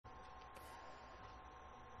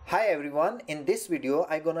Hi everyone, in this video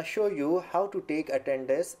I'm gonna show you how to take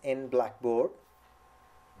attendance in Blackboard.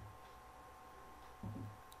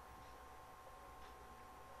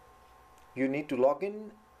 You need to log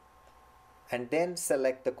in and then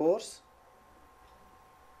select the course.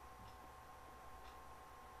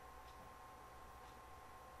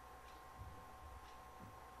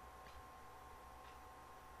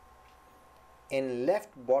 In left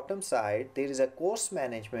bottom side there is a course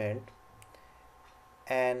management,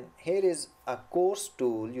 and here is a course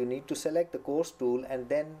tool. You need to select the course tool and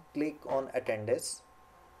then click on attendance.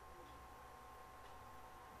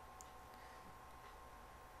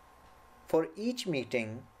 For each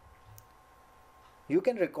meeting you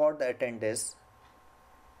can record the attendance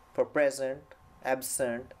for present,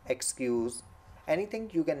 absent, excuse, anything.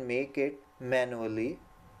 You can make it manually.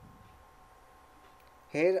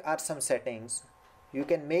 Here are some settings. You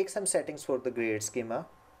can make some settings for the grade schema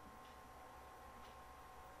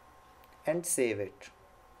and save it.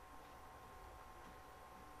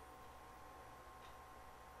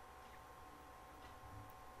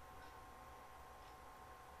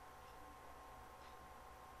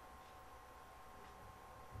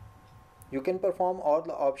 You can perform all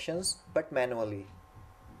the options but manually.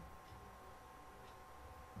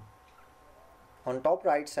 On top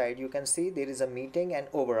right side you can see there is a meeting and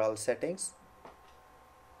overall settings.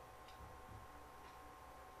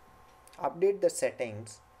 Update the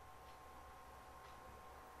settings.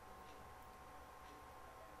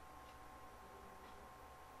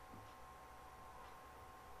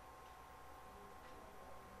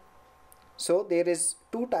 So there is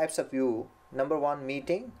two types of view. Number one,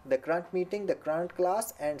 meeting, the current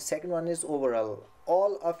class, and second one is overall.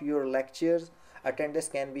 All of your lectures attendance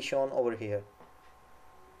can be shown over here.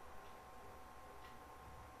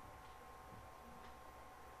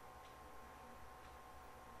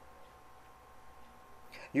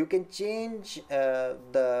 You can change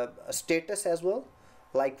the status as well,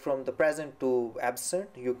 like from the present to absent.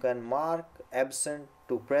 You can mark absent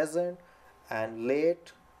to present, and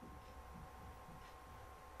late.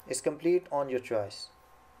 Is complete on your choice.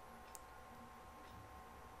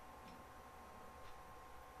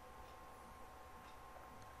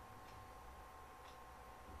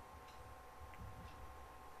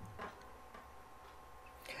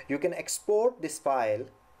 You can export this file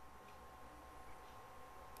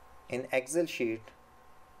in Excel sheet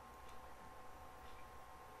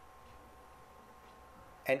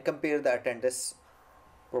and compare the attendance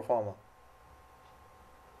pro forma.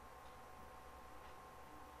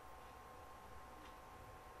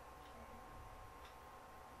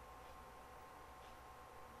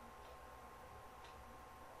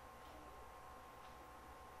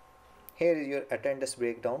 Here is your attendance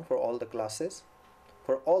breakdown for all the classes,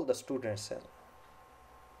 for all the students.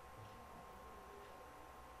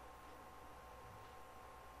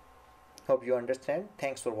 Hope you understand.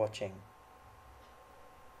 Thanks for watching.